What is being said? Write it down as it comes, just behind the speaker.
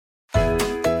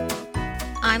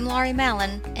I'm Laurie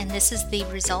Mallon, and this is the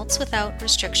Results Without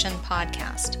Restriction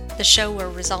podcast, the show where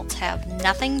results have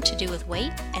nothing to do with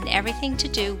weight and everything to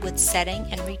do with setting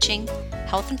and reaching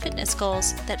health and fitness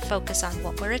goals that focus on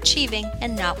what we're achieving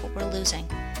and not what we're losing.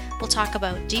 We'll talk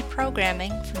about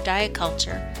deprogramming from diet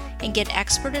culture and get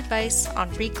expert advice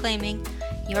on reclaiming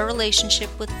your relationship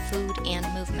with food and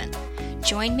movement.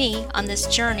 Join me on this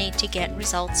journey to get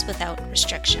results without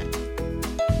restriction.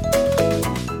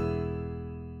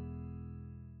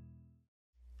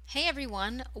 Hey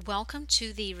everyone, welcome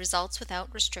to the Results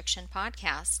Without Restriction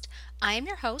podcast. I am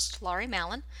your host, Laurie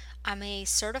Mallon. I'm a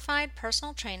certified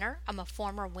personal trainer, I'm a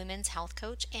former women's health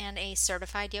coach, and a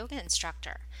certified yoga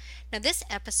instructor. Now this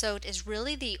episode is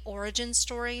really the origin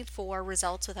story for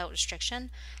Results Without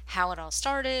Restriction, how it all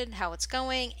started, how it's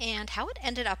going, and how it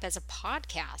ended up as a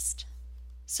podcast.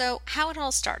 So how it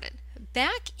all started.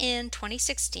 Back in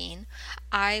 2016,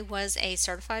 I was a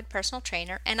certified personal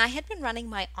trainer and I had been running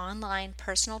my online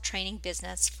personal training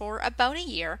business for about a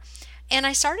year, and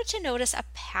I started to notice a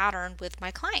pattern with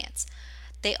my clients.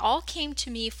 They all came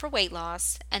to me for weight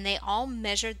loss and they all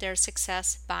measured their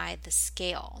success by the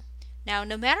scale. Now,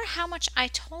 no matter how much I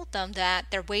told them that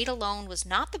their weight alone was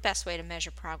not the best way to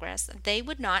measure progress, they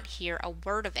would not hear a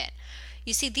word of it.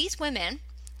 You see, these women,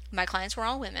 my clients were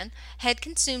all women, had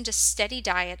consumed a steady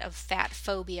diet of fat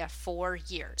phobia for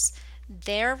years.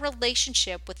 Their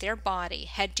relationship with their body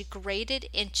had degraded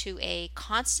into a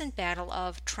constant battle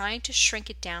of trying to shrink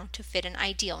it down to fit an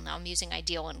ideal. Now I'm using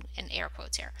ideal in air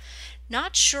quotes here.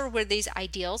 Not sure where these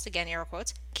ideals, again air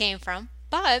quotes, came from,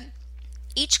 but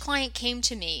each client came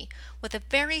to me with a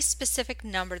very specific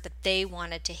number that they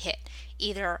wanted to hit,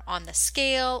 either on the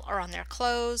scale or on their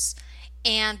clothes.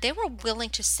 And they were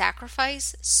willing to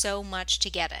sacrifice so much to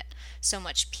get it, so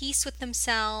much peace with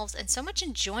themselves and so much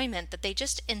enjoyment that they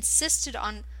just insisted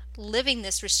on living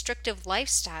this restrictive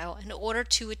lifestyle in order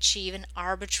to achieve an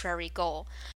arbitrary goal.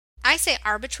 I say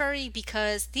arbitrary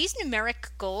because these numeric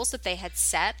goals that they had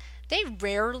set, they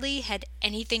rarely had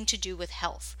anything to do with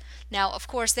health. Now, of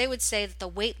course, they would say that the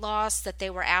weight loss that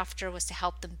they were after was to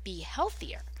help them be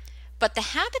healthier. But the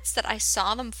habits that I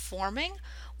saw them forming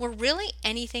were really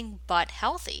anything but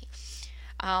healthy.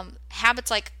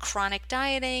 Habits like chronic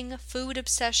dieting, food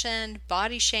obsession,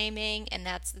 body shaming, and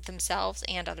that's themselves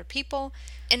and other people.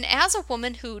 And as a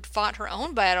woman who'd fought her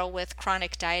own battle with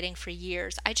chronic dieting for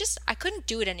years, I couldn't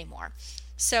do it anymore.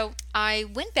 So I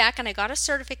went back and I got a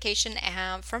certification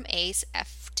from ACE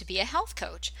to be a health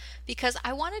coach because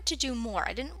I wanted to do more.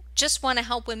 I didn't just want to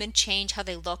help women change how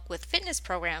they look with fitness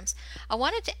programs. I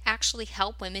wanted to actually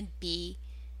help women be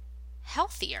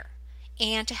healthier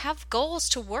and to have goals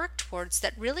to work towards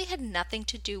that really had nothing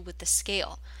to do with the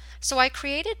scale. So I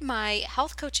created my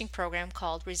health coaching program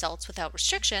called Results Without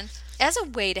Restriction as a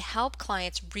way to help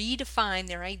clients redefine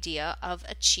their idea of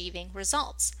achieving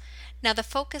results. Now the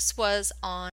focus was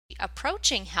on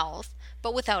approaching health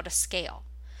but without a scale.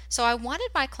 So I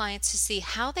wanted my clients to see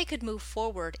how they could move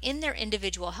forward in their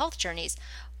individual health journeys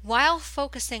while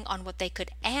focusing on what they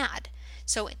could add.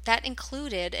 So that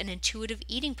included an intuitive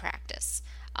eating practice,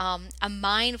 a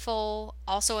mindful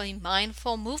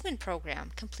movement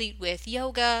program complete with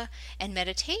yoga and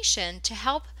meditation to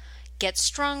help get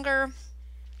stronger,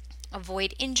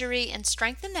 avoid injury, and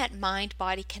strengthen that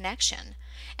mind-body connection,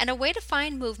 and a way to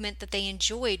find movement that they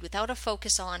enjoyed without a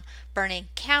focus on burning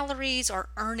calories or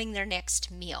earning their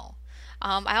next meal.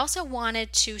 I also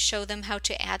wanted to show them how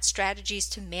to add strategies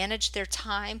to manage their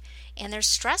time and their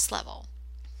stress level.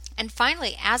 And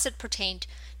finally, as it pertained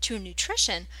to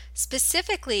nutrition,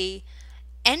 specifically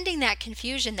ending that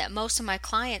confusion that most of my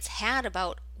clients had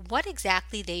about what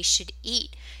exactly they should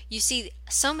eat. You see,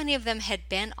 so many of them had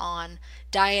been on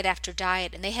diet after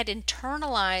diet and they had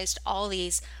internalized all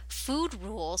these food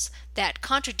rules that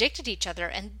contradicted each other,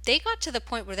 and they got to the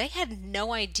point where they had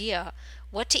no idea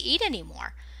what to eat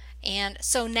anymore. And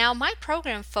so now my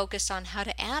program focused on how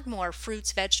to add more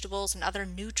fruits, vegetables, and other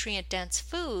nutrient-dense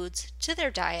foods to their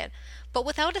diet, but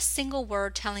without a single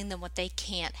word telling them what they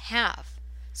can't have.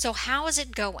 So how is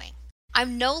it going?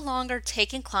 I'm no longer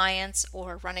taking clients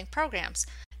or running programs.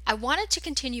 I wanted to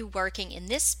continue working in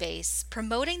this space,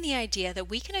 promoting the idea that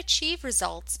we can achieve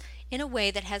results in a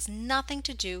way that has nothing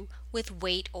to do with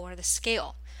weight or the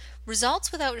scale.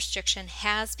 Results Without Restriction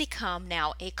has become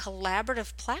now a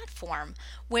collaborative platform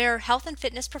where health and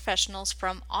fitness professionals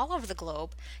from all over the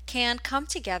globe can come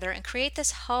together and create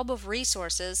this hub of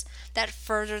resources that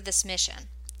further this mission.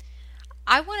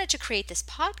 I wanted to create this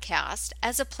podcast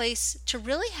as a place to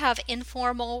really have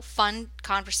informal, fun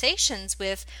conversations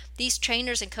with these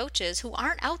trainers and coaches who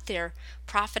aren't out there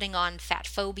profiting on fat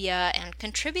phobia and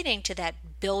contributing to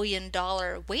that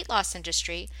billion-dollar weight loss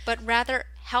industry, but rather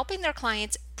helping their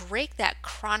clients break that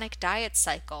chronic diet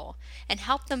cycle and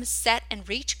help them set and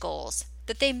reach goals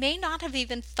that they may not have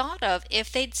even thought of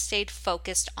if they'd stayed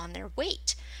focused on their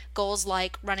weight. Goals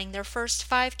like running their first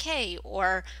 5K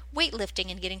or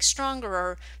weightlifting and getting stronger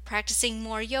or practicing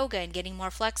more yoga and getting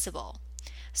more flexible.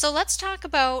 So let's talk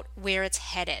about where it's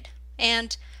headed.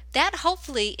 And that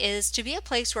hopefully is to be a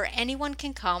place where anyone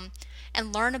can come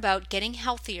and learn about getting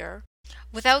healthier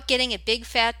without getting a big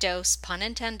fat dose, pun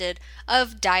intended,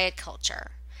 of diet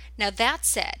culture. Now that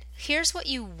said, here's what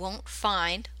you won't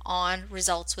find on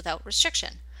Results Without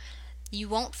Restriction. You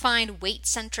won't find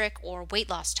weight-centric or weight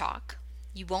loss talk.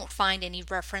 You won't find any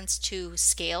reference to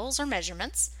scales or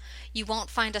measurements. You won't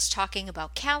find us talking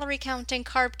about calorie counting,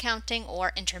 carb counting,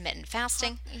 or intermittent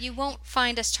fasting. You won't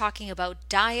find us talking about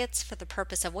diets for the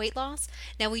purpose of weight loss.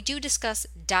 Now, we do discuss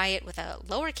diet with a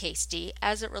lowercase d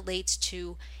as it relates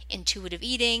to intuitive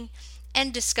eating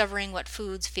and discovering what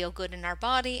foods feel good in our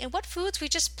body and what foods we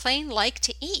just plain like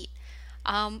to eat.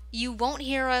 You won't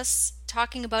hear us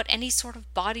talking about any sort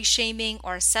of body shaming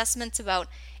or assessments about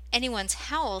anyone's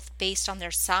health based on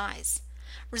their size.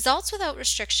 Results Without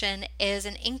Restriction is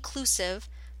an inclusive,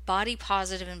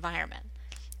 body-positive environment.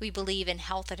 We believe in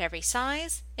health at every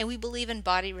size, and we believe in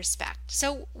body respect.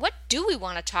 So what do we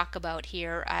want to talk about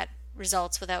here at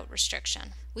Results Without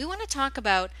Restriction? We want to talk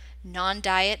about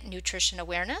non-diet nutrition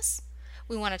awareness.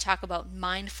 We want to talk about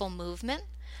mindful movement,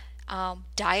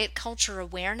 diet culture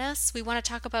awareness. We want to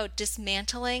talk about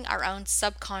dismantling our own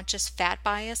subconscious fat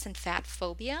bias and fat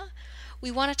phobia.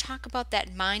 We want to talk about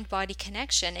that mind-body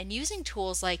connection and using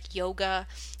tools like yoga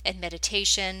and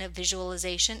meditation,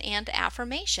 visualization, and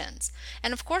affirmations.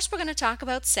 And of course, we're going to talk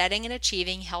about setting and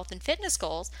achieving health and fitness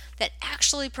goals that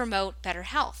actually promote better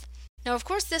health. Now, of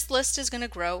course, this list is going to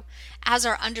grow as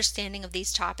our understanding of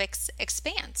these topics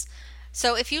expands.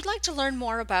 So if you'd like to learn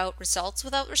more about Results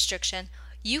Without Restriction,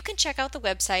 you can check out the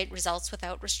website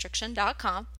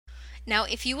resultswithoutrestriction.com. Now,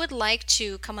 if you would like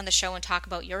to come on the show and talk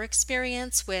about your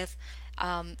experience with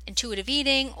intuitive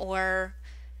eating or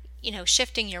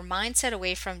shifting your mindset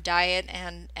away from diet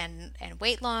and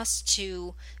weight loss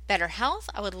to better health,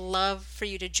 I would love for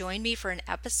you to join me for an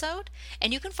episode,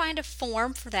 and you can find a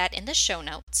form for that in the show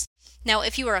notes. Now,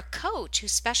 if you are a coach who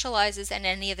specializes in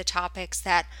any of the topics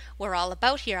that we're all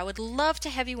about here, I would love to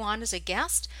have you on as a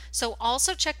guest, so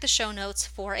also check the show notes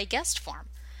for a guest form.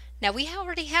 Now, we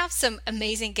already have some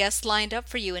amazing guests lined up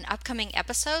for you in upcoming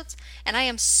episodes, and I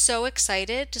am so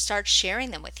excited to start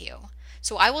sharing them with you.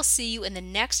 So I will see you in the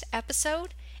next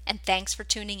episode, and thanks for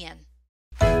tuning in.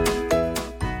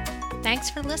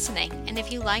 Thanks for listening, and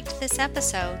if you liked this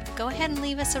episode, go ahead and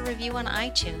leave us a review on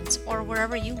iTunes or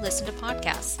wherever you listen to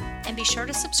podcasts, and be sure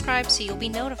to subscribe so you'll be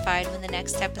notified when the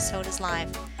next episode is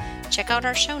live. Check out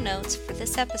our show notes for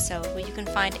this episode where you can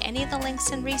find any of the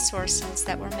links and resources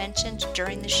that were mentioned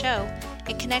during the show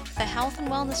and connect with a health and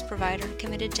wellness provider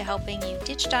committed to helping you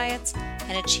ditch diets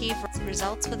and achieve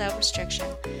results without restriction.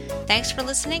 Thanks for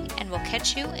listening, and we'll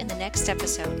catch you in the next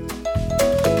episode.